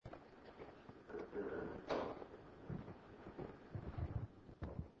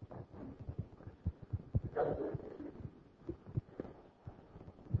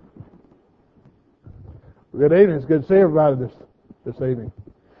Good evening. It's good to see everybody this evening.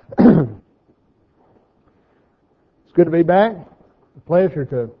 It's good to be back. It's a pleasure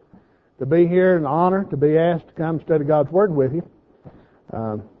to be here, and an honor to be asked to come study God's Word with you.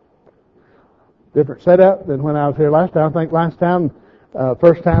 Different setup than when I was here last time. I think last time,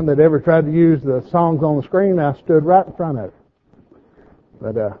 first time they'd ever tried to use the songs on the screen, I stood right in front of it.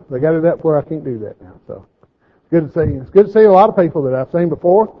 But they got it up where I can't do that now. So good to see you. It's good to see a lot of people that I've seen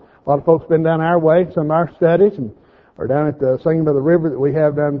before. A lot of folks have been down our way, some of our studies, and are down at the Singing by the River that we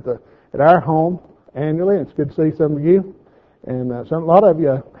have down at our home annually. And it's good to see some of you. And a lot of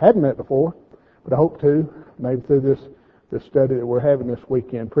you I hadn't met before, but I hope to, maybe through this study that we're having this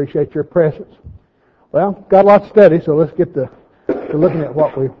weekend. Appreciate your presence. Well, got a lot to study, so let's get to looking at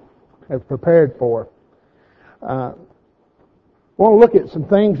what we have prepared for. I want to look at some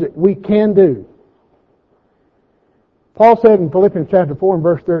things that we can do. Paul said in Philippians chapter 4 and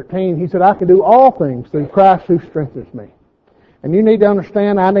verse 13, he said, I can do all things through Christ who strengthens me. And you need to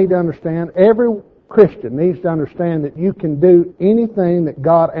understand, I need to understand, every Christian needs to understand that you can do anything that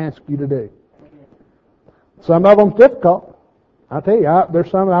God asks you to do. Some of them's difficult. I tell you, there's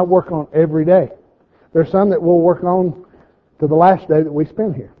some that I work on every day. There's some that we'll work on to the last day that we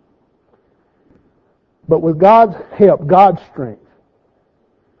spend here. But with God's help, God's strength,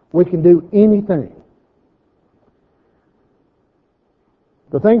 we can do anything.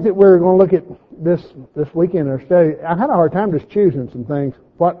 The things that we're going to look at this weekend in our study, I had a hard time just choosing some things.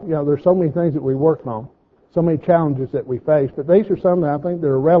 There's so many things that we work on, so many challenges that we face, but these are some that I think that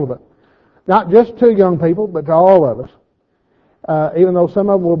are relevant, not just to young people, but to all of us. Even though some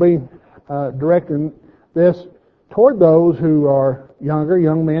of them will be directing this toward those who are younger,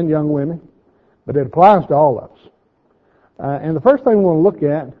 young men, young women, but it applies to all of us. And the first thing we want to look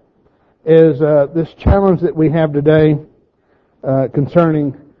at is this challenge that we have today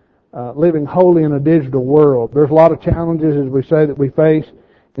concerning living holy in a digital world. There's a lot of challenges, as we say, that we face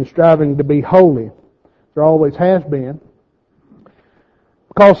in striving to be holy. There always has been.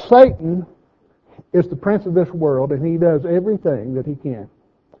 Because Satan is the prince of this world, and he does everything that he can.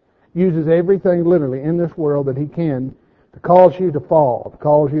 Uses everything literally in this world that he can to cause you to fall, to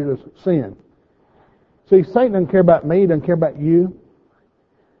cause you to sin. See, Satan doesn't care about me, he doesn't care about you.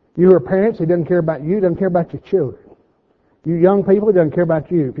 You are parents, he doesn't care about you, he doesn't care about your children. You young people, he doesn't care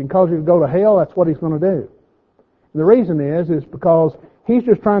about you. If he can cause you to go to hell, that's what he's going to do. And the reason is because he's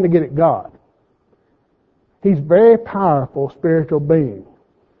just trying to get at God. He's a very powerful spiritual being.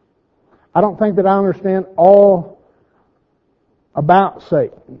 I don't think that I understand all about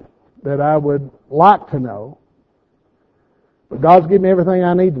Satan that I would like to know. But God's given me everything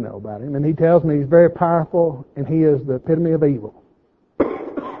I need to know about him. And he tells me he's very powerful and he is the epitome of evil.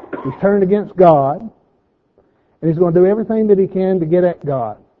 He's turned against God. And he's going to do everything that he can to get at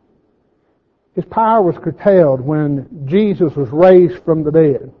God. His power was curtailed when Jesus was raised from the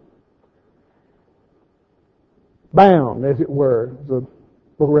dead. Bound, as it were, the book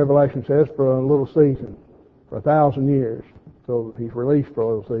of Revelation says, for a little season, for 1,000 years. So he's released for a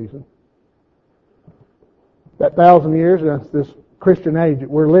little season. That 1,000 years, that's this Christian age that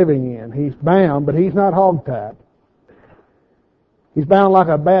we're living in. He's bound, but he's not hogtied. He's bound like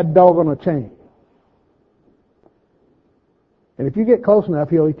a bad dog on a chain. And if you get close enough,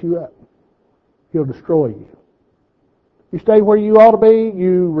 he'll eat you up. He'll destroy you. You stay where you ought to be,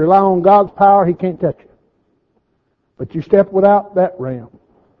 you rely on God's power, he can't touch you. But you step without that realm,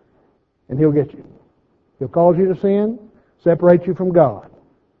 and he'll get you. He'll cause you to sin, separate you from God.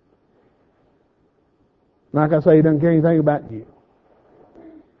 Like I say, he doesn't care anything about you.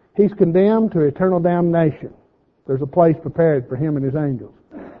 He's condemned to eternal damnation. There's a place prepared for him and his angels.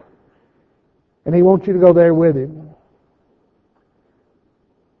 And he wants you to go there with him.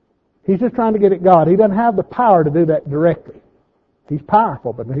 He's just trying to get at God. He doesn't have the power to do that directly. He's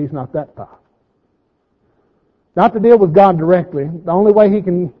powerful, but he's not that powerful. Not to deal with God directly. The only way he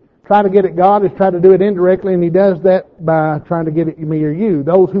can try to get at God is try to do it indirectly, and he does that by trying to get at me or you,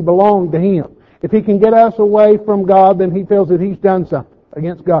 those who belong to him. If he can get us away from God, then he feels that he's done something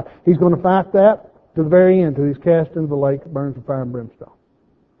against God. He's going to fight that to the very end, till he's cast into the lake that burns with fire and brimstone.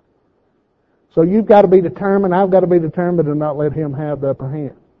 So you've got to be determined, I've got to be determined to not let him have the upper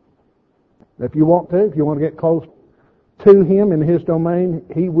hand. If you want to get close to him in his domain,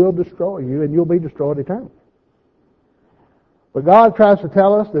 he will destroy you and you'll be destroyed eternally. But God tries to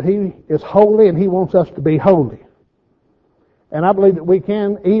tell us that he is holy and he wants us to be holy. And I believe that we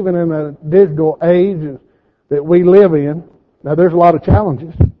can, even in a digital age that we live in. Now there's a lot of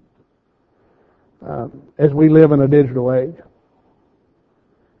challenges as we live in a digital age.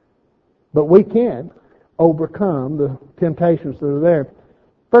 But we can overcome the temptations that are there.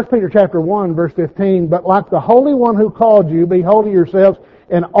 1 Peter chapter 1, verse 15, but like the Holy One who called you, be holy yourselves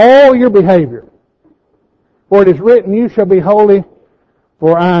in all your behavior. For it is written, you shall be holy,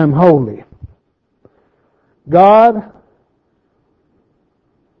 for I am holy. God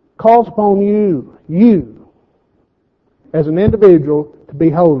calls upon you, as an individual, to be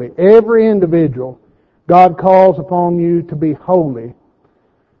holy. Every individual, God calls upon you to be holy,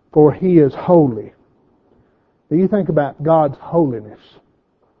 for He is holy. Do you think about God's holiness?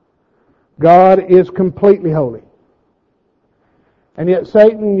 God is completely holy. And yet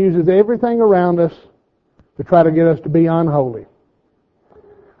Satan uses everything around us to try to get us to be unholy.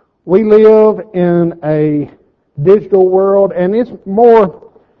 We live in a digital world, and it's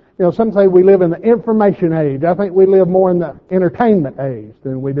more, some say we live in the information age. I think we live more in the entertainment age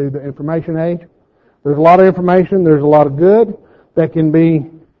than we do the information age. There's a lot of information, there's a lot of good that can be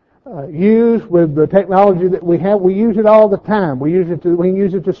used with the technology that we have. We use it all the time. We can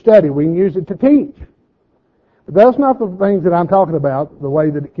use it to study. We can use it to teach. But that's not the things that I'm talking about, the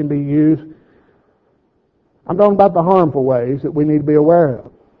way that it can be used. I'm talking about the harmful ways that we need to be aware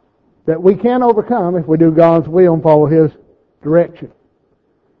of, that we can overcome if we do God's will and follow His direction.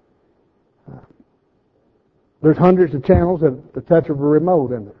 There's hundreds of channels at the touch of a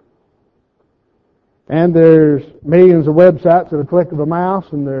remote in there. And there's millions of websites at a click of a mouse,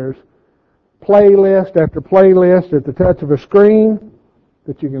 and there's playlist after playlist at the touch of a screen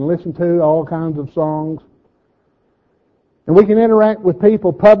that you can listen to, all kinds of songs. And we can interact with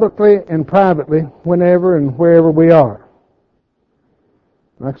people publicly and privately whenever and wherever we are.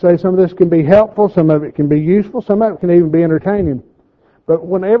 Like I say, some of this can be helpful, some of it can be useful, some of it can even be entertaining. But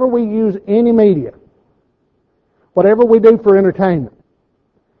whenever we use any media, whatever we do for entertainment,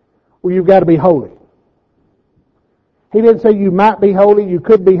 well, you've got to be holy. He didn't say you might be holy, you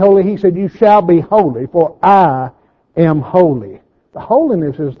could be holy. He said you shall be holy, for I am holy. The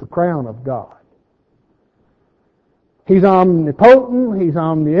holiness is the crown of God. He's omnipotent, He's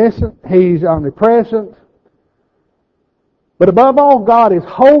omniscient, He's omnipresent. But above all, God is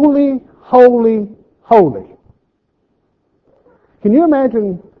holy, holy, holy. Can you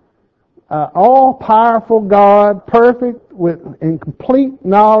imagine all-powerful God, perfect in complete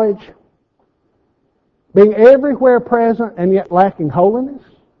knowledge, being everywhere present and yet lacking holiness?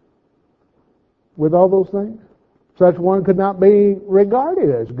 With all those things? Such one could not be regarded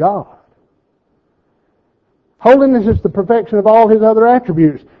as God. Holiness is the perfection of all His other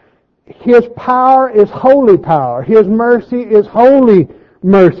attributes. His power is holy power. His mercy is holy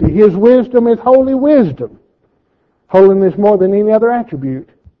mercy. His wisdom is holy wisdom. Holiness more than any other attribute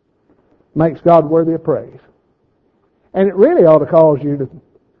makes God worthy of praise. And it really ought to cause you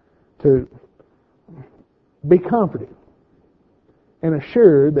to be comforted and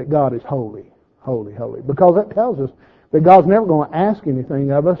assured that God is holy, holy, holy. Because that tells us that God's never going to ask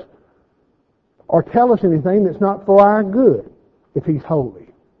anything of us or tell us anything that's not for our good if He's holy,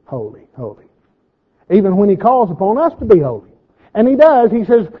 holy, holy. Even when He calls upon us to be holy. And He does. He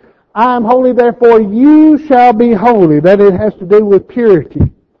says, I am holy, therefore you shall be holy. That it has to do with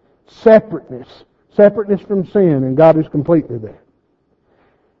purity, separateness from sin, and God is completely there.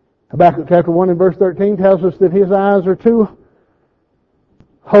 Habakkuk chapter 1 and verse 13 tells us that His eyes are too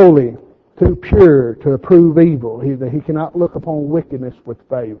holy, too pure to approve evil. He cannot look upon wickedness with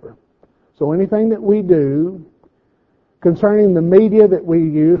favor. So anything that we do concerning the media that we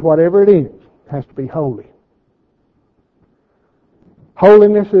use, whatever it is, has to be holy.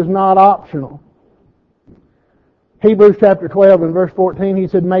 Holiness is not optional. Hebrews chapter 12 and verse 14, he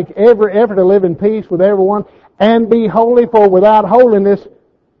said, make every effort to live in peace with everyone and be holy, for without holiness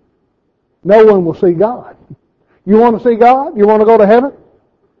no one will see God. You want to see God? You want to go to heaven?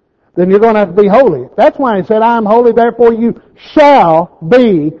 Then you're going to have to be holy. That's why He said, I am holy, therefore you shall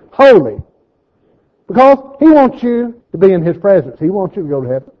be holy. Because He wants you to be in His presence. He wants you to go to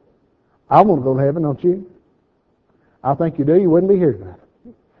heaven. I want to go to heaven, don't you? I think you do. You wouldn't be here tonight.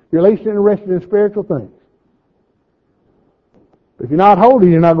 You're at least interested in spiritual things. But if you're not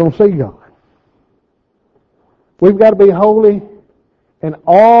holy, you're not going to see God. We've got to be holy in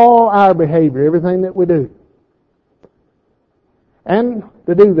all our behavior, everything that we do. And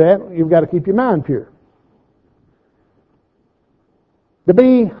to do that, you've got to keep your mind pure. To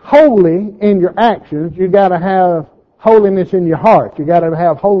be holy in your actions, you've got to have holiness in your heart. You've got to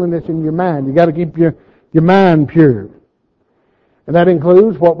have holiness in your mind. You've got to keep your mind pure. And that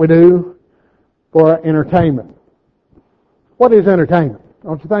includes what we do for entertainment. What is entertainment?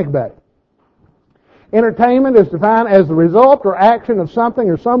 Don't you think about it? Entertainment is defined as the result or action of something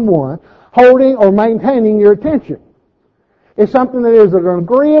or someone holding or maintaining your attention. It's something that is an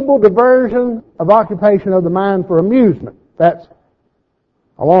agreeable diversion of occupation of the mind for amusement. That's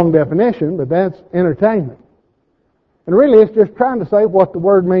a long definition, but that's entertainment. And really it's just trying to say what the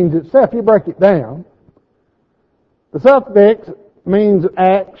word means itself. You break it down. The suffix means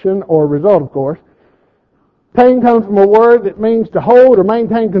action or result, of course. Tain comes from a word that means to hold or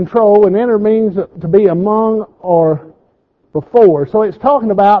maintain control, and enter means to be among or before. So it's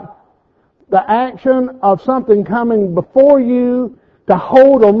talking about the action of something coming before you to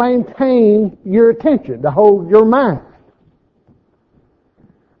hold or maintain your attention, to hold your mind.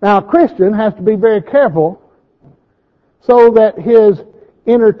 Now, a Christian has to be very careful so that his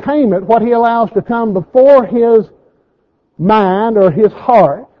entertainment, what he allows to come before his mind or his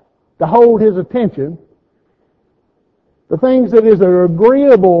heart, to hold his attention, the things that is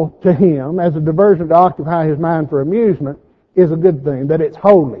agreeable to him as a diversion to occupy his mind for amusement is a good thing, that it's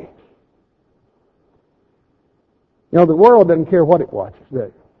holy. You know, the world doesn't care what it watches, does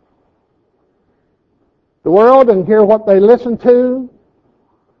it? The world doesn't care what they listen to.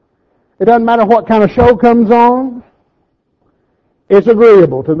 It doesn't matter what kind of show comes on. It's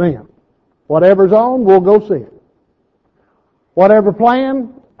agreeable to them. Whatever's on, we'll go see it. Whatever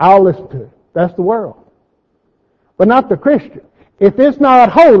playing, I'll listen to it. That's the world. But not the Christian. If it's not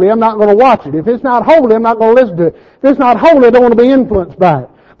holy, I'm not going to watch it. If it's not holy, I'm not going to listen to it. If it's not holy, I don't want to be influenced by it.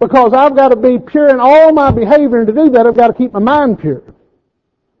 Because I've got to be pure in all my behavior, and to do that, I've got to keep my mind pure.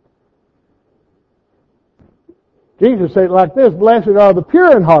 Jesus said it like this, blessed are the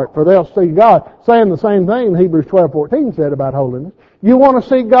pure in heart, for they'll see God. Saying the same thing Hebrews 12:14 said about holiness. You want to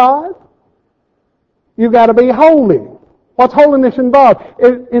see God? You've got to be holy. What's holiness involved?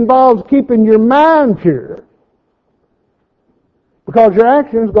 It involves keeping your mind pure. Because your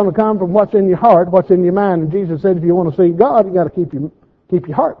action is going to come from what's in your heart, what's in your mind. And Jesus said if you want to see God, you've got to keep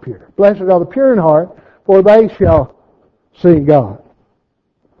your heart pure. Blessed are the pure in heart, for they shall see God.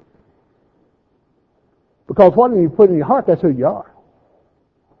 Because what you put in your heart, that's who you are.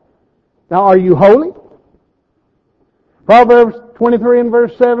 Now, are you holy? Proverbs 23 and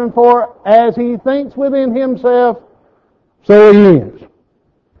verse 7, for as he thinks within himself, so he is.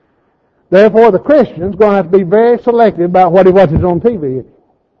 Therefore, the Christian's going to have to be very selective about what he watches on TV.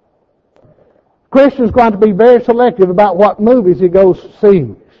 Christian's going to be very selective about what movies he goes to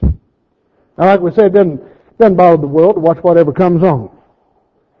see. Now, like we said, it doesn't bother the world to watch whatever comes on.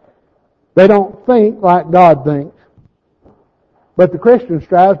 They don't think like God thinks. But the Christian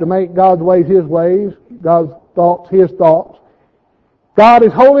strives to make God's ways His ways, God's thoughts His thoughts. God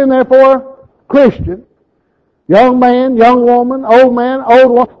is holy, and therefore, Christian, young man, young woman, old man,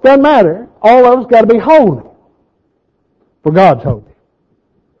 old woman, doesn't matter. All of us got to be holy. For God's holy.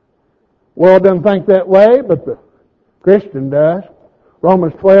 The world doesn't think that way, but the Christian does.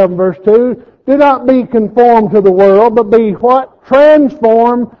 Romans 12 verse 2, do not be conformed to the world, but be what?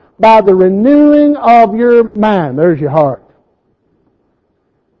 Transformed by the renewing of your mind. There's your heart.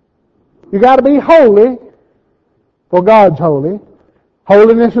 You got to be holy, for God's holy.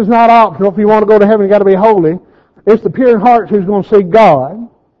 Holiness is not optional. If you want to go to heaven, you got to be holy. It's the pure in heart who's going to see God.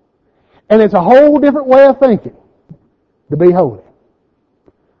 And it's a whole different way of thinking to be holy.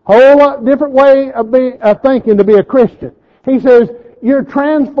 Whole lot different way of thinking to be a Christian. He says, you're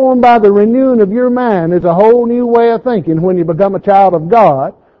transformed by the renewing of your mind. It's a whole new way of thinking when you become a child of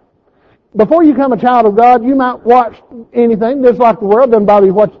God. Before you become a child of God, you might watch anything, just like the world. Doesn't bother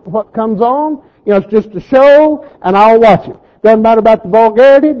you what comes on. You know, it's just a show, and I'll watch it. Doesn't matter about the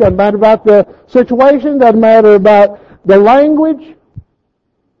vulgarity, doesn't matter about the situation, doesn't matter about the language.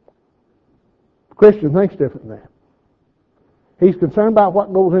 The Christian thinks different than that. He's concerned about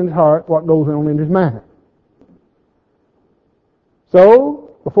what goes in his heart, what goes on in his mind.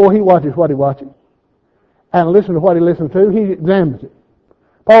 So, before he watches what he watches, and listens to what he listens to, he examines it.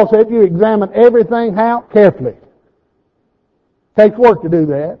 Paul said you examine everything how? Carefully. Takes work to do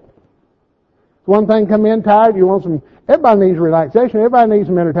that. One thing come in tired, you want some, everybody needs relaxation, everybody needs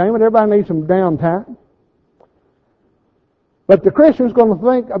some entertainment, everybody needs some downtime. But the Christian's going to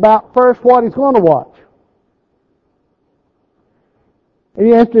think about first what he's going to watch. And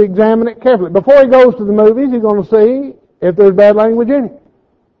he has to examine it carefully. Before he goes to the movies, he's going to see if there's bad language in it.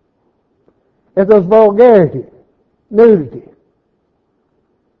 If there's vulgarity, nudity.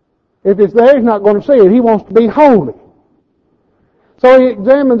 If it's there, he's not going to see it. He wants to be holy. So he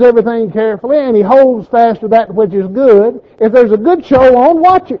examines everything carefully, and he holds fast to that which is good. If there's a good show on,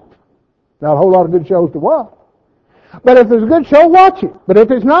 watch it. Not a whole lot of good shows to watch. But if there's a good show, watch it. But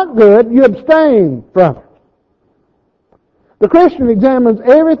if it's not good, you abstain from it. The Christian examines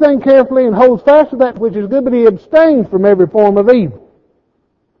everything carefully and holds fast to that which is good, but he abstains from every form of evil.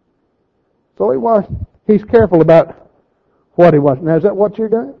 So he's careful about what he watches. Now, is that what you're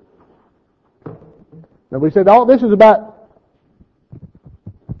doing? Now, we said all this is about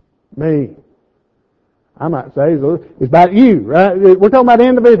Me. I might say it's about you, right? We're talking about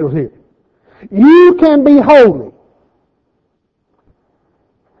individuals here. You can be holy,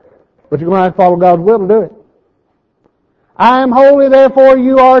 but you're going to have to follow God's will to do it. I am holy, therefore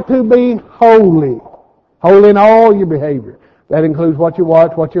you are to be holy. Holy in all your behavior. That includes what you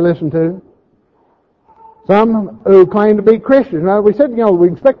watch, what you listen to. Some who claim to be Christians. Now, we said,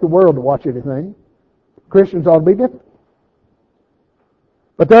 we expect the world to watch anything. Christians ought to be different.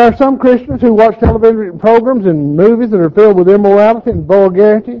 But there are some Christians who watch television programs and movies that are filled with immorality and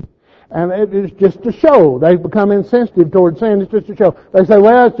vulgarity. And it is just a show. They've become insensitive towards sin. It's just a show. They say,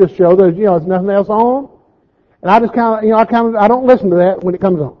 well, it's just a show. There's, there's nothing else on. And I just I don't listen to that when it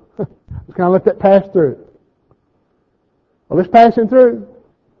comes on. Just kind of let that pass through. Well, it's passing through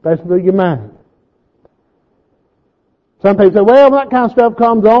your mind. Some people say, well, that kind of stuff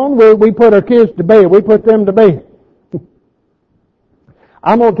comes on. We put our kids to bed. We put them to bed.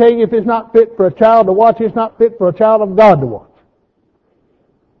 I'm going to tell you, if it's not fit for a child to watch, it's not fit for a child of God to watch.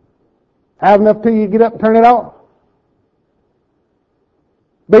 Have enough till you get up and turn it off.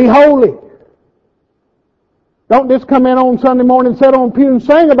 Be holy. Don't just come in on Sunday morning, sit on the pew and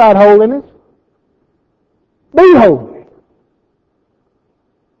sing about holiness. Be holy.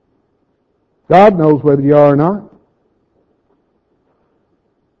 God knows whether you are or not.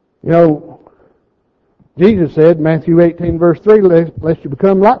 Jesus said, Matthew 18 verse 3, lest you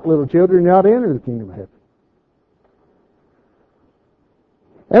become like little children, you ought to enter the kingdom of heaven.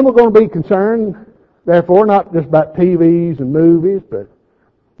 And we're going to be concerned, therefore, not just about TVs and movies, but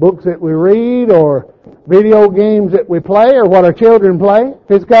books that we read or video games that we play or what our children play.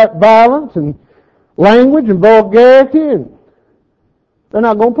 If it's got violence and language and vulgarity, and they're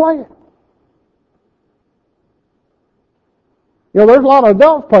not going to play it. There's a lot of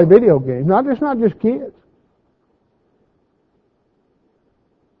adults play video games, not just kids.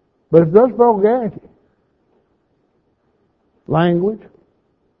 But if there's vulgarity, language,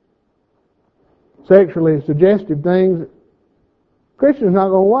 sexually suggestive things, Christians not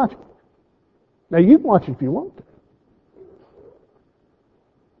going to watch it. Now you can watch it if you want to.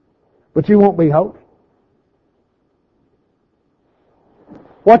 But you won't be holy.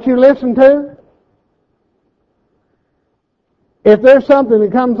 What you listen to, if there's something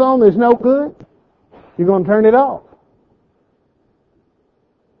that comes on that's no good, you're going to turn it off.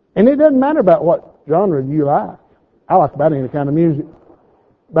 And it doesn't matter about what genre you like. I like about any kind of music.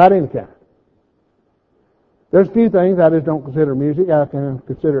 About any kind. There's a few things I just don't consider music. I can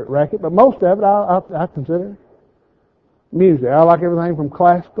consider it racket. But most of it I consider music. I like everything from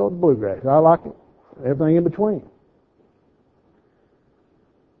classical to bluegrass. I like it. Everything in between.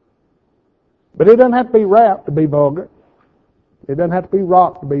 But it doesn't have to be rap to be vulgar. It doesn't have to be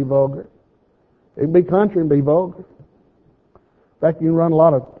rock to be vulgar. It can be country and be vulgar. In fact, you can run a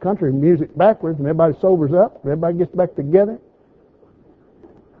lot of country music backwards and everybody sobers up. Everybody gets back together.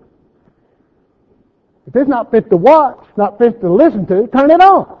 If it's not fit to watch, not fit to listen to, turn it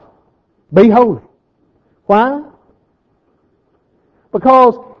off. Be holy. Why?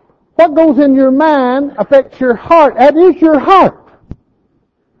 Because what goes in your mind affects your heart. That is your heart.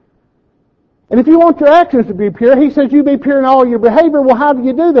 And if you want your actions to be pure, He says you be pure in all your behavior. Well, how do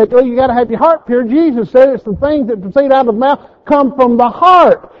you do that? Well, you got to have your heart pure. Jesus said it's the things that proceed out of the mouth come from the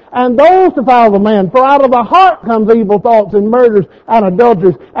heart. And those defile the man. For out of the heart comes evil thoughts and murders and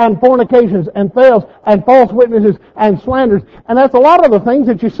adulteries and fornications and thefts and false witnesses and slanders. And that's a lot of the things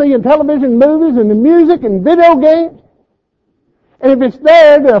that you see in television, movies, and in music and video games. And if it's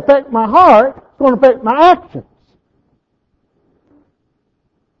there to affect my heart, it's going to affect my actions.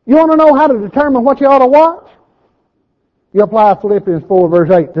 You want to know how to determine what you ought to watch? You apply Philippians 4 verse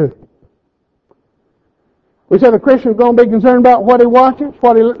 8 to it. We said a Christian is going to be concerned about what he watches,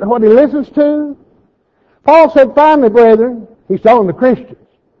 what he listens to. Paul said, finally, brethren, he's talking to Christians,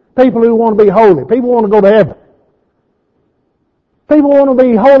 people who want to be holy, people who want to go to heaven. People want to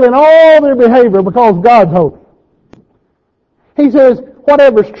be holy in all their behavior because God's holy. He says,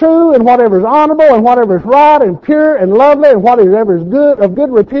 whatever is true and whatever is honorable and whatever is right and pure and lovely and whatever is good, of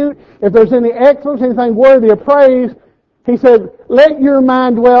good repute, if there's any excellence, anything worthy of praise, he said, let your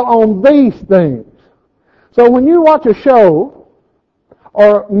mind dwell on these things. So when you watch a show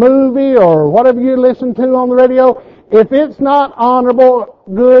or movie or whatever you listen to on the radio, if it's not honorable,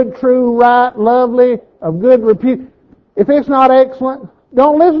 good, true, right, lovely, of good repute, if it's not excellent,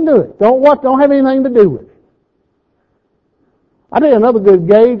 don't listen to it. Don't have anything to do with it. I tell you another good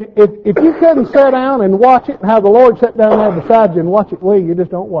gauge. If you couldn't sit down and watch it and have the Lord sit down there beside you and watch it with you, just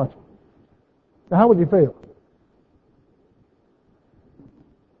don't watch it. Now, how would you feel?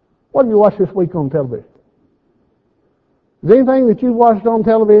 What have you watched this week on television? Is anything that you watched on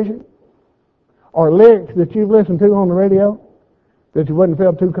television or lyrics that you've listened to on the radio that you wouldn't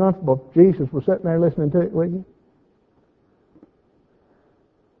feel too comfortable if Jesus was sitting there listening to it with you?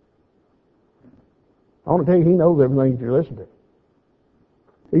 I want to tell you, He knows everything that you're listening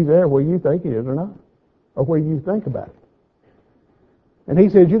to. He's there where you think He is or not, or where you think about it. And He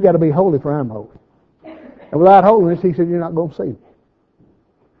says, you've got to be holy for I'm holy. And without holiness, He said, you're not going to see me.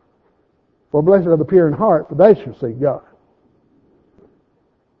 For blessed are the pure in heart, for they shall see God.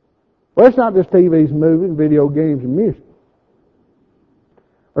 Well, it's not just TVs, movies, video games, and music.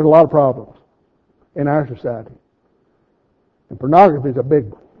 There's a lot of problems in our society. And pornography is a big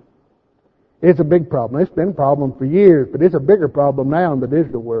one. It's a big problem. It's been a problem for years, but it's a bigger problem now in the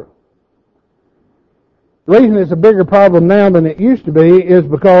digital world. The reason it's a bigger problem now than it used to be is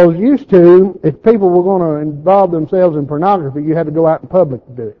because used to, if people were going to involve themselves in pornography, you had to go out in public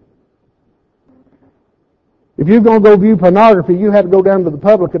to do it. If you're going to go view pornography, you had to go down to the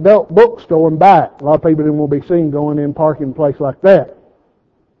public adult bookstore and buy it. A lot of people didn't want to be seen going in parking place like that.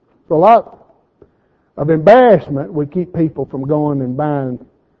 So a lot of embarrassment would keep people from going and buying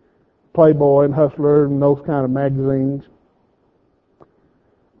Playboy and Hustler and those kind of magazines.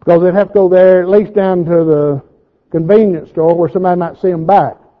 Because they'd have to go there, at least down to the convenience store where somebody might see them buy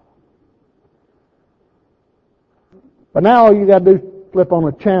it. But now all you got to do is flip on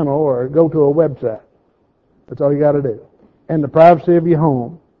a channel or go to a website. That's all you got to do. And the privacy of your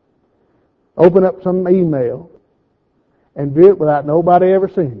home. Open up some email and view it without nobody ever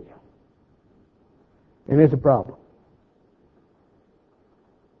seeing you. And it's a problem.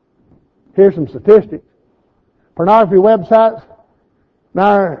 Here's some statistics. Pornography websites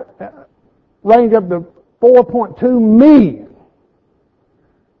now range up to 4.2 million.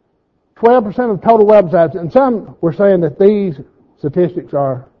 12% of total websites. And some were saying that these statistics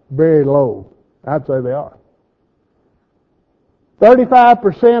are very low. I'd say they are.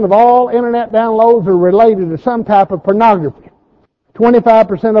 35% of all internet downloads are related to some type of pornography.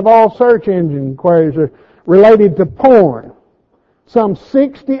 25% of all search engine queries are related to porn. Some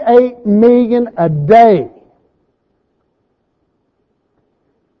 68 million a day.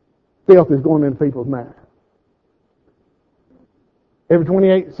 Filth is going into people's minds. Every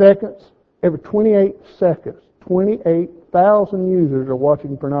 28 seconds, 28,000 users are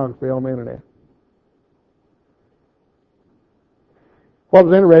watching pornography on the internet. What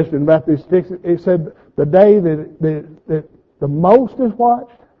was interesting about these statistics, it said the day that the most is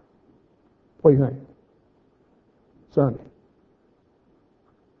watched, what do you think? Sunday.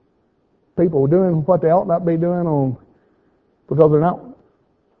 People were doing what they ought not be doing because they're not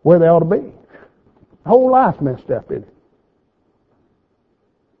where they ought to be. The whole life messed up in it.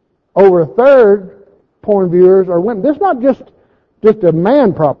 Over a third porn viewers are women. This is not just a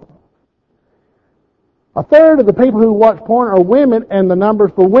man problem. A third of the people who watch porn are women, and the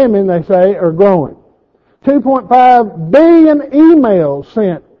numbers for women, they say, are growing. 2.5 billion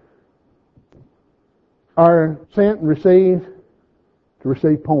emails are sent and received to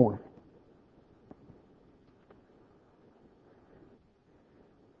receive porn.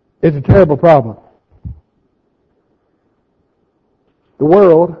 It's a terrible problem. The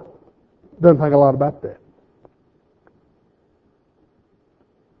world doesn't think a lot about that.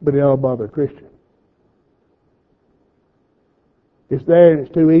 But it ought to bother a Christian. It's there and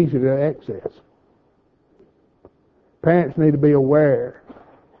it's too easy to access. Parents need to be aware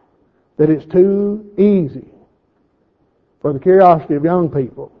that it's too easy for the curiosity of young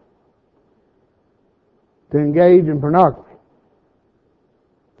people to engage in pornography.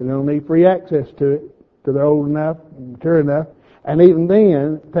 They don't need free access to it till they're old enough and mature enough. And even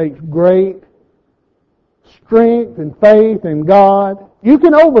then, it takes great strength and faith in God. You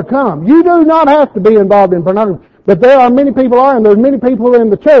can overcome. You do not have to be involved in pornography. But there are many people and there's many people in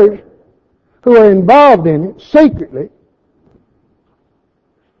the church who are involved in it secretly.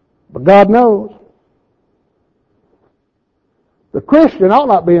 But God knows. The Christian ought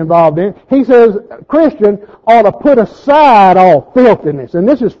not be involved in it. He says a Christian ought to put aside all filthiness. And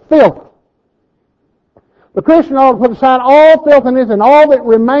this is filth. The Christian ought to put aside all filthiness and all that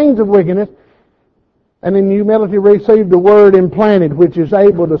remains of wickedness, and in humility receive the word implanted, which is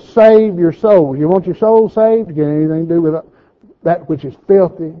able to save your soul. You want your soul saved? You get anything to do with that which is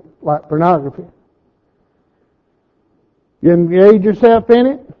filthy, like pornography. You engage yourself in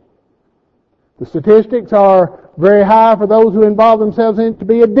it. The statistics are very high for those who involve themselves in it to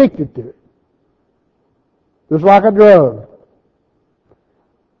be addicted to it. Just like a drug.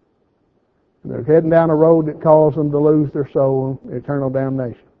 They're heading down a road that causes them to lose their soul in eternal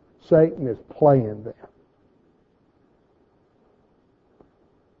damnation. Satan is playing them.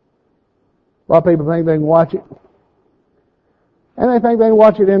 A lot of people think they can watch it. And they think they can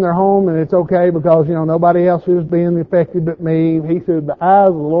watch it in their home and it's okay because, nobody else is being affected but me. He said the eyes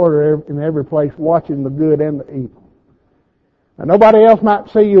of the Lord are in every place watching the good and the evil. Now, nobody else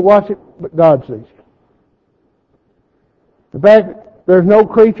might see you watch it, but God sees you. In fact, there's no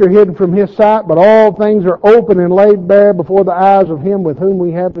creature hidden from His sight, but all things are open and laid bare before the eyes of Him with whom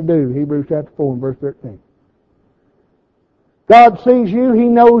we have to do. Hebrews chapter 4 and verse 13. God sees you. He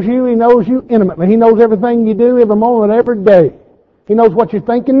knows you. He knows you intimately. He knows everything you do every moment, every day. He knows what you're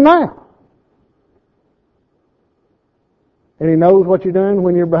thinking now. And He knows what you're doing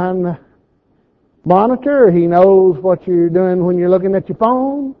when you're behind the monitor. He knows what you're doing when you're looking at your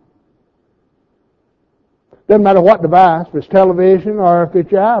phone. Doesn't matter what device, if it's television or if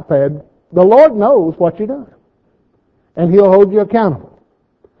it's your iPad, the Lord knows what you're doing. And He'll hold you accountable.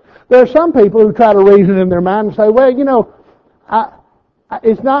 There are some people who try to reason in their mind and say, well,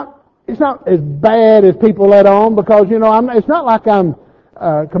 it's not as bad as people let on because, it's not like I'm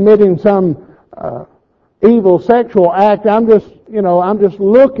committing some evil sexual act. I'm just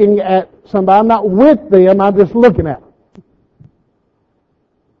looking at somebody. I'm not with them. I'm just looking at them.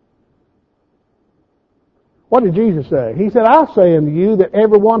 What did Jesus say? He said, I say unto you that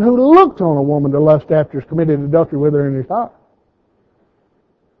everyone who looks on a woman to lust after has committed adultery with her in his heart.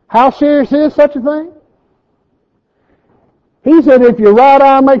 How serious is such a thing? He said, if your right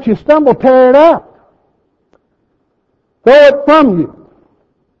eye makes you stumble, tear it out. Throw it from you.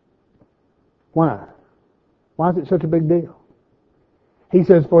 Why? Why is it such a big deal? He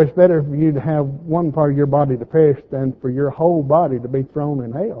says, for it's better for you to have one part of your body to perish than for your whole body to be thrown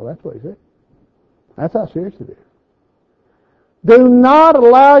in hell. That's what he said. That's how serious it is. Do not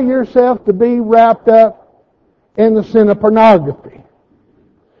allow yourself to be wrapped up in the sin of pornography.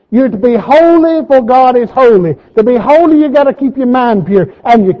 You're to be holy, for God is holy. To be holy, you've got to keep your mind pure.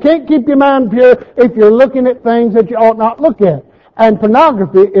 And you can't keep your mind pure if you're looking at things that you ought not look at. And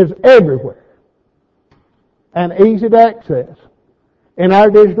pornography is everywhere. And easy to access in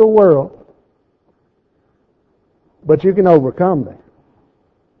our digital world. But you can overcome that.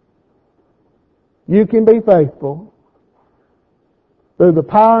 You can be faithful. Through the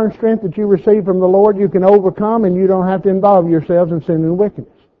power and strength that you receive from the Lord, you can overcome and you don't have to involve yourselves in sin and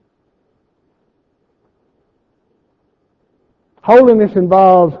wickedness. Holiness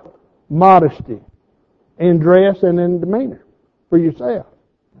involves modesty in dress and in demeanor for yourself.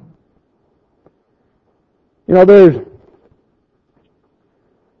 There's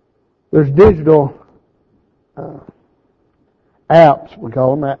digital apps, we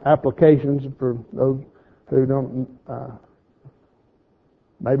call them, applications for those who don't,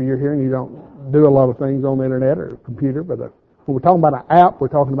 maybe you're here and you don't do a lot of things on the internet or computer, but when we're talking about an app, we're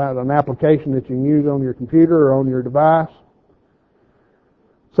talking about an application that you can use on your computer or on your device.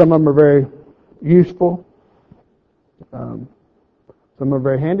 Some of them are very useful. Some of them are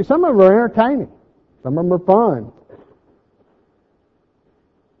very handy. Some of them are entertaining. Some of them are fun.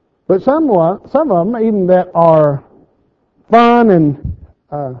 But some of them, even that are fun and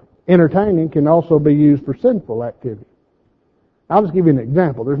entertaining, can also be used for sinful activity. I'll just give you an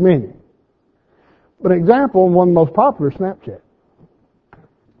example. There's many. But an example, one of the most popular, Snapchat.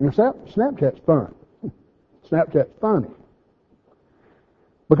 Snapchat's fun. Snapchat's funny.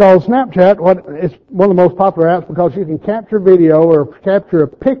 Because Snapchat, it's one of the most popular apps because you can capture video or capture a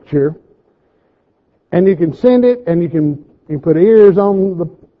picture, and you can send it, and you can put ears on the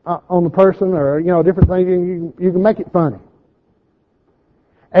person, or different things. You can make it funny,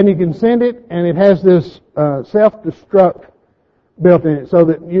 and you can send it, and it has this self-destruct built in it, so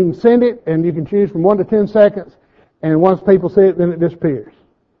that you can send it, and you can choose from 1 to 10 seconds, and once people see it, then it disappears.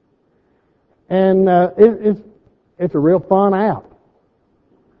 And it's a real fun app.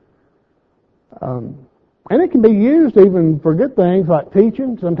 And it can be used even for good things like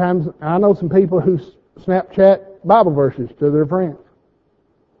teaching. Sometimes I know some people who Snapchat Bible verses to their friends.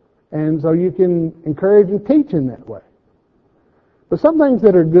 And so you can encourage and teach in that way. But some things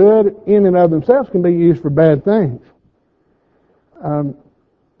that are good in and of themselves can be used for bad things.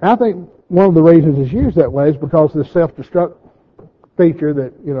 I think one of the reasons it's used that way is because of the self-destruct feature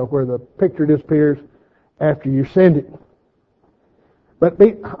that, where the picture disappears after you send it. But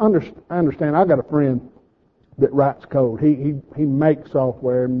I understand, I've got a friend that writes code. He makes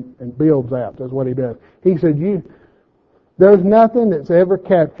software and builds apps. That's what he does. He said, there's nothing that's ever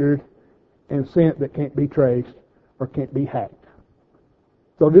captured and sent that can't be traced or can't be hacked.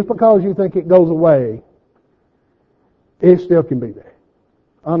 So just because you think it goes away, it still can be there.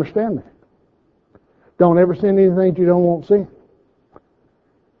 Understand that. Don't ever send anything you don't want sent.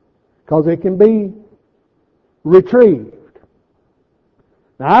 Because it can be retrieved.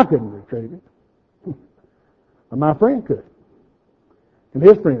 Now, I couldn't retrieve it. But my friend could. And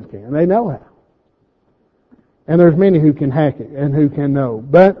his friends can. And they know how. And there's many who can hack it and who can know.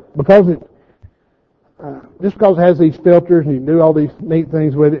 But because just because it has these filters and you can do all these neat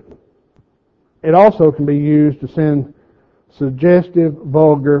things with it, it also can be used to send suggestive,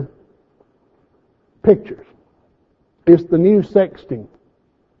 vulgar pictures. It's the new sexting.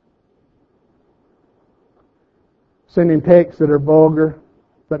 Sending texts that are vulgar,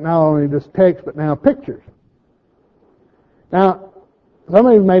 but not only just text, but now pictures. Now, some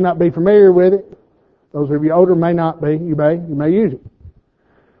of you may not be familiar with it. Those of you older may not be. You may use it.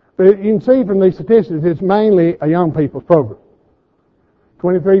 But you can see from these statistics, it's mainly a young people's program.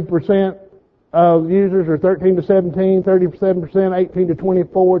 23% of users are 13 to 17, 37% 18 to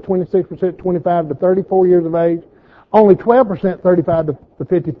 24, 26% 25 to 34 years of age. Only 12% 35 to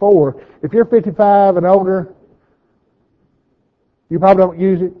 54. If you're 55 and older, you probably don't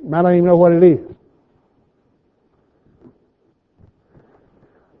use it. You might not even know what it is.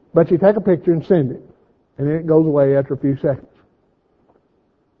 But you take a picture and send it, and then it goes away after a few seconds.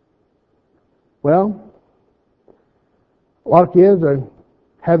 Well, a lot of kids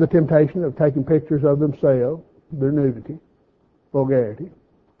have the temptation of taking pictures of themselves, their nudity, vulgarity,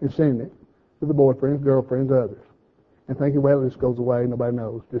 and sending it to the boyfriends, girlfriends, others. And thinking, well, this goes away, nobody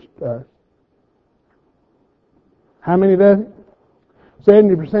knows, just us. How many does it?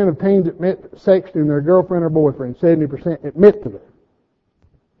 70% of teens admit sexting their girlfriend or boyfriend. 70% admit to it.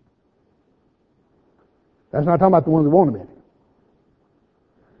 That's not talking about the ones that won't admit it.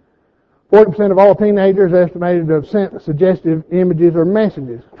 40% of all teenagers estimated to have sent suggestive images or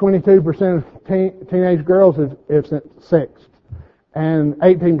messages. 22% of teenage girls have sent sext. And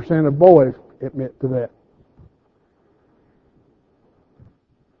 18% of boys admit to that.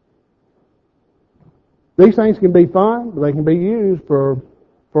 These things can be fun, but they can be used for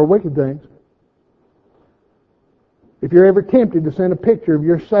wicked things. If you're ever tempted to send a picture of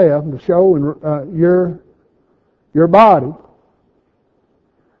yourself to show your body,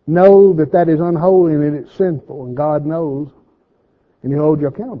 know that is unholy and it's sinful, and God knows, and He'll hold you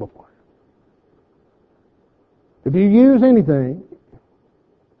accountable for it. If you use anything,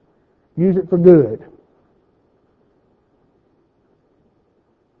 use it for good.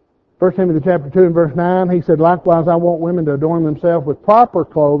 1 Timothy chapter 2 and verse 9, he said, likewise I want women to adorn themselves with proper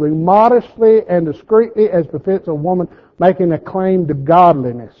clothing, modestly and discreetly as befits a woman making a claim to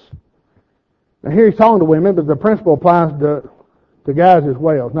godliness. Now here he's talking to women, but the principle applies to guys as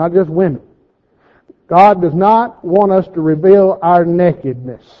well. It's not just women. God does not want us to reveal our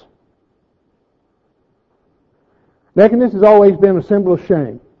nakedness. Nakedness has always been a symbol of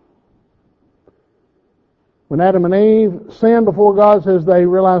shame. When Adam and Eve sinned before God, says they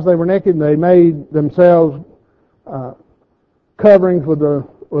realized they were naked and they made themselves coverings with the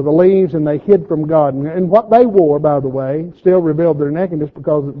leaves and they hid from God. And what they wore, by the way, still revealed their nakedness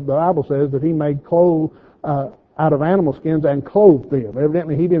because the Bible says that He made clothes out of animal skins and clothed them.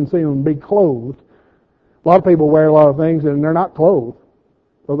 Evidently He didn't see them be clothed. A lot of people wear a lot of things and they're not clothed.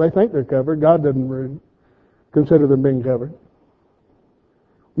 So they think they're covered. God doesn't consider them being covered.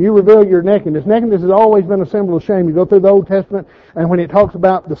 You reveal your nakedness. Nakedness has always been a symbol of shame. You go through the Old Testament, and when it talks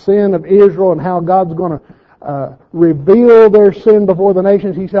about the sin of Israel and how God's going to reveal their sin before the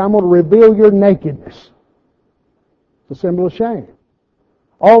nations, He said, I'm going to reveal your nakedness. It's a symbol of shame.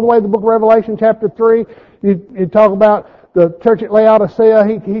 All the way to the book of Revelation, chapter 3, you talk about the church at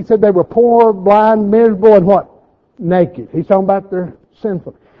Laodicea. He said they were poor, blind, miserable, and what? Naked. He's talking about their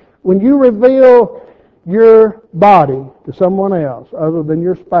sinfulness. When you reveal your body to someone else other than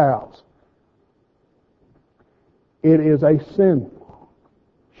your spouse, it is a sinful,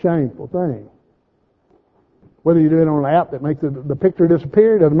 shameful thing. Whether you do it on an app that makes the picture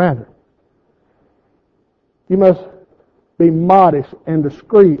disappear, it doesn't matter. You must be modest and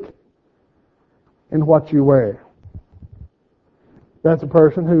discreet in what you wear. That's a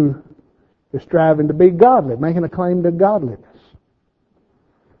person who is striving to be godly, making a claim to godliness.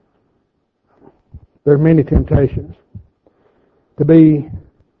 There are many temptations to be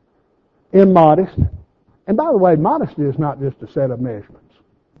immodest. And by the way, modesty is not just a set of measurements.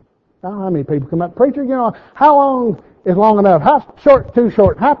 Now, how many people come up, preacher, how long is long enough? How short is too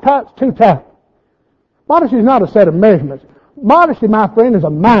short? How tight is too tight? Modesty is not a set of measurements. Modesty, my friend, is a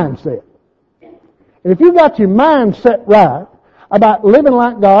mindset. And if you've got your mind set right about living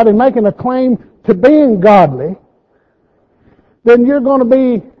like God and making a claim to being godly, then you're going to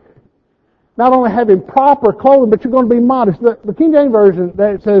be not only having proper clothing, but you're going to be modest. The King James Version,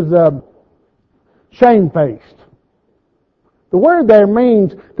 there it says shamefaced. The word there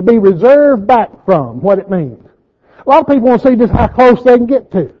means to be reserved back from, what it means. A lot of people want to see just how close they can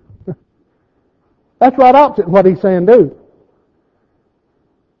get to. That's right opposite what he's saying do.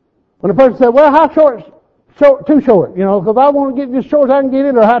 When a person said, well, how short, too short, because I want to get as short as I can get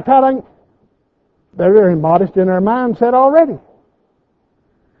it, or how tight I can. They're very modest in their mindset already.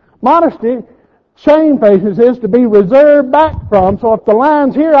 Modesty, shamefacedness is to be reserved back from. So if the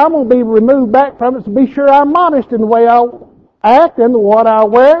line's here, I'm going to be removed back from it to be sure I'm modest in the way I act and what I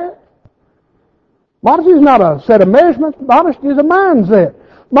wear. Modesty is not a set of measurements. Modesty is a mindset.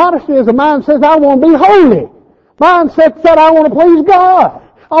 Modesty is a mind that says, I want to be holy. Mindset said, I want to please God.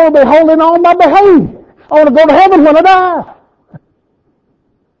 I want to be holy in all my behavior. I want to go to heaven when I die. I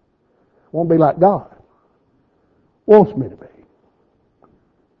want to be like God wants me to be.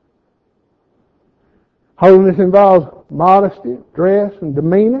 Holiness involves modesty, dress, and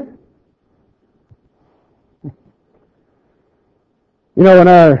demeanor. In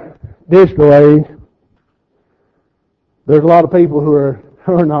our digital age, there's a lot of people who are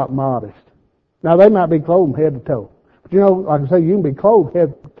not modest. Now, they might be clothed from head to toe. But like I say, you can be clothed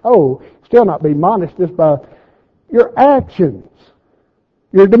head to toe, still not be modest just by your actions,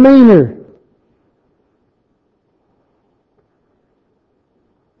 your demeanor.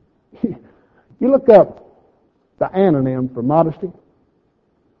 You look up the anonym for modesty.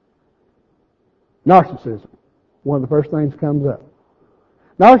 Narcissism. One of the first things that comes up.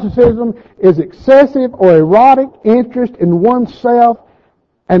 Narcissism is excessive or erotic interest in oneself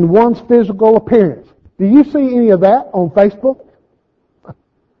and one's physical appearance. Do you see any of that on Facebook?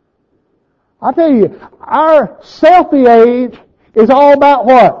 I tell you, our selfie age is all about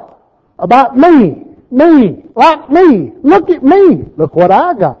what? About me, like me. Look at me. Look what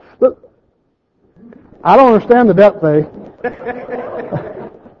I got. Look. I don't understand the duck thing. But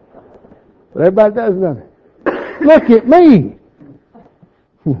everybody does, doesn't it? Look at me.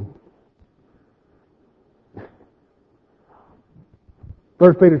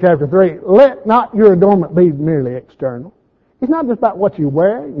 1 Peter chapter 3, let not your adornment be merely external. It's not just about what you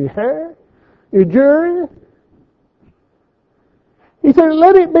wear, your hair, your jewelry. He said,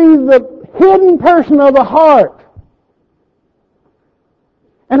 let it be the hidden person of the heart.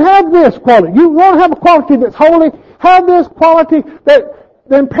 And have this quality. You want to have a quality that's holy. Have this quality, that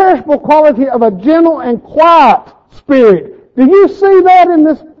the imperishable quality of a gentle and quiet spirit. Do you see that in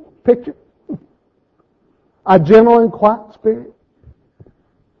this picture? A gentle and quiet spirit,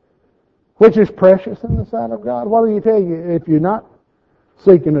 which is precious in the sight of God. What do you tell you if you're not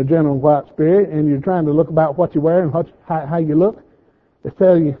seeking a gentle and quiet spirit and you're trying to look about what you wear and how you look? It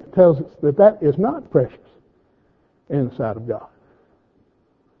tells us that is not precious in the sight of God.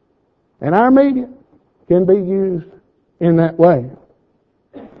 And our media can be used in that way.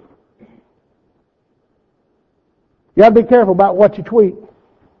 You got to be careful about what you tweet,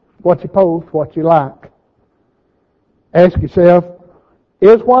 what you post, what you like. Ask yourself,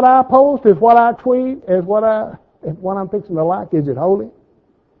 is what I post, is what I tweet, is what I'm fixing to like, is it holy?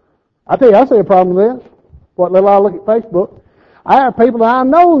 I tell you, I see a problem with this. What little I look at Facebook, I have people that I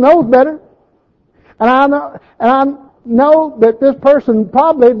know knows better, and I know that this person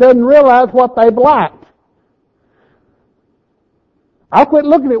probably doesn't realize what they've liked. I'll quit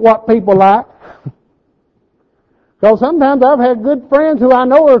looking at what people like. Because sometimes I've had good friends who I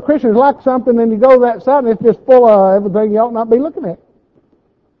know are Christians like something, and you go to that site and it's just full of everything you ought not be looking at.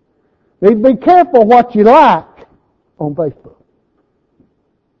 You need to be careful what you like on Facebook.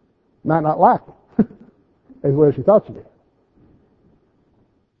 Might not like it as well as you thought you did.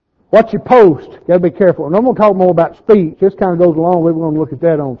 What you post, you got to be careful. And I'm going to talk more about speech. This kind of goes along. We're going to look at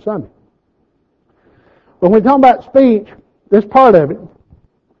that on Sunday. But when we talk about speech, this part of it,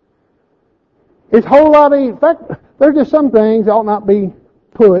 it's a whole lot of, in fact, there's just some things that ought not be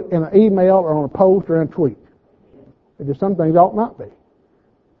put in an email or on a post or in a tweet. There's just some things that ought not be.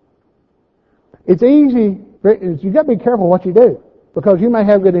 It's easy, you got to be careful what you do. Because you may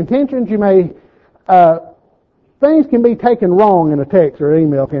have good intentions, you may, things can be taken wrong in a text or an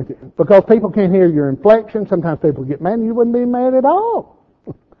email, can't you? Because people can't hear your inflection. Sometimes people get mad and you wouldn't be mad at all.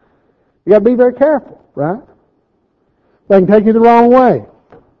 You got to be very careful, right? They can take you the wrong way.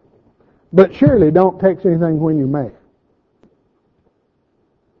 But surely don't text anything when you're mad.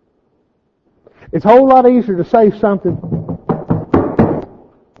 It's a whole lot easier to say something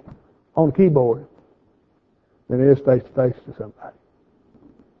on the keyboard than it is face to face to somebody.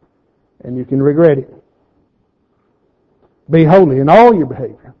 And you can regret it. Be holy in all your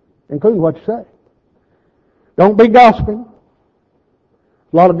behavior, including what you say. Don't be gossiping.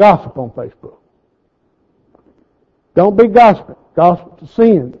 A lot of gossip on Facebook. Don't be gossiping. Gossip is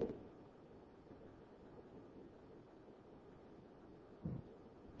sin.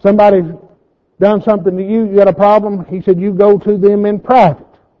 Somebody's done something to you, you got a problem, he said you go to them in private.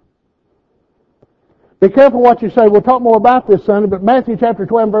 Be careful what you say. We'll talk more about this Sunday, but Matthew chapter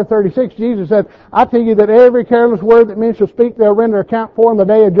 12, verse 36, Jesus said, I tell you that every careless word that men shall speak, they'll render account for in the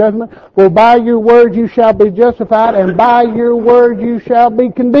day of judgment. For by your word you shall be justified, and by your word you shall be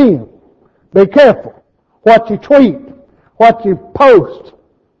condemned. Be careful what you tweet, what you post.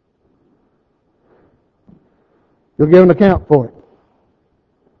 You'll give an account for it.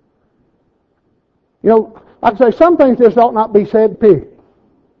 You know, like I say, some things just ought not be said, period.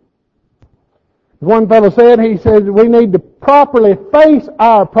 As one fellow said, he said we need to properly face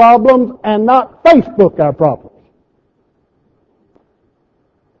our problems and not Facebook our problems.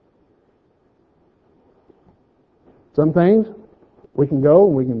 Some things we can go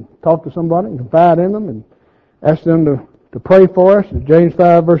and we can talk to somebody and confide in them and ask them to pray for us. As James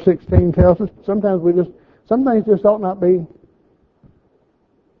 5 verse 16 tells us, some things just ought not be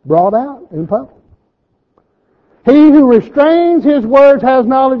brought out in public. He who restrains his words has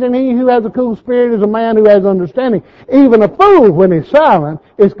knowledge, and he who has a cool spirit is a man who has understanding. Even a fool, when he's silent,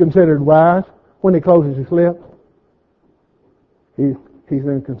 is considered wise. When he closes his lips, he's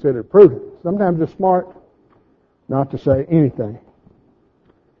then considered prudent. Sometimes it's smart not to say anything.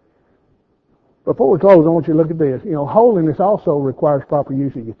 Before we close, I want you to look at this. You know, holiness also requires proper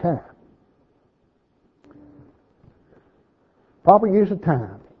use of your time. Proper use of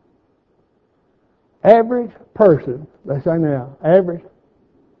time. Average person, they say now, average,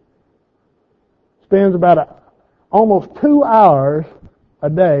 spends about almost 2 hours a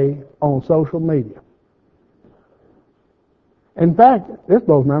day on social media. In fact, this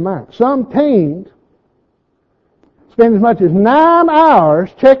blows my mind. Some teens spend as much as 9 hours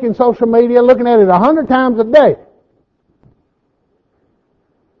checking social media, looking at it 100 times a day.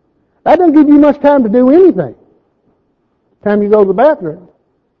 That doesn't give you much time to do anything. Time you go to the bathroom.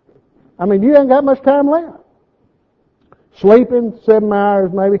 I mean, you ain't got much time left. Sleeping, 7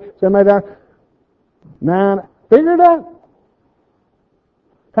 hours maybe, 7, 8 hours, 9, figure it out.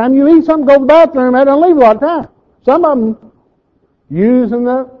 Time you eat something, go to the bathroom, that don't leave a lot of time. Some of them using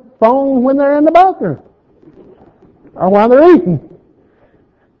the phone when they're in the bathroom. Or while they're eating.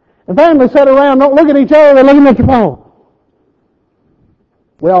 And families sit around, don't look at each other, they're looking at your phone.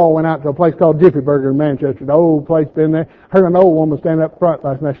 We all went out to a place called Jiffy Burger in Manchester. The old place been there. Heard an old woman stand up front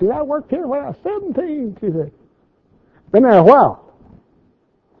last night. She said, I worked here when I was 17, she said. Been there a while.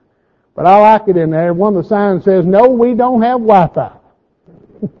 But I like it in there. One of the signs says, no, we don't have Wi-Fi.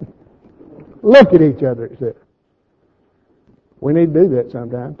 Look at each other, it says. We need to do that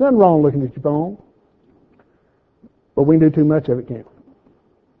sometimes. Nothing wrong looking at your phone. But we can do too much of it, can't we?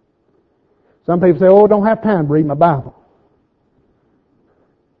 Some people say, oh, I don't have time to read my Bible.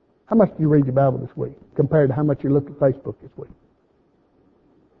 How much do you read your Bible this week compared to how much you look at Facebook this week?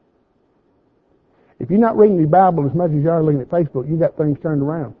 If you're not reading your Bible as much as you are looking at Facebook, you got things turned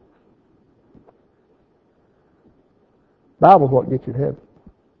around. Bible's what gets you to heaven.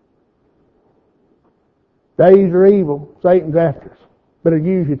 Days are evil. Satan's after us. Better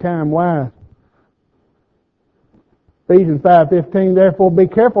use your time wise. Ephesians 5:15, therefore be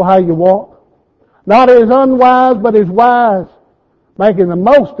careful how you walk. Not as unwise, but as wise, making the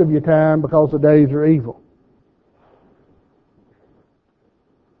most of your time because the days are evil.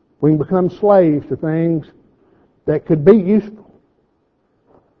 We can become slaves to things that could be useful.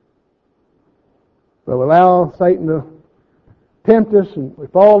 But we allow Satan to tempt us, and we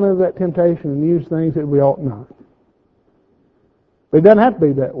fall into that temptation and use things that we ought not. But it doesn't have to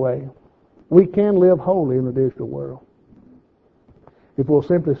be that way. We can live holy in the digital world if we'll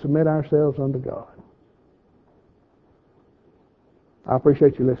simply submit ourselves unto God. I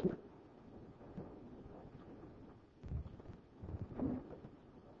appreciate you listening.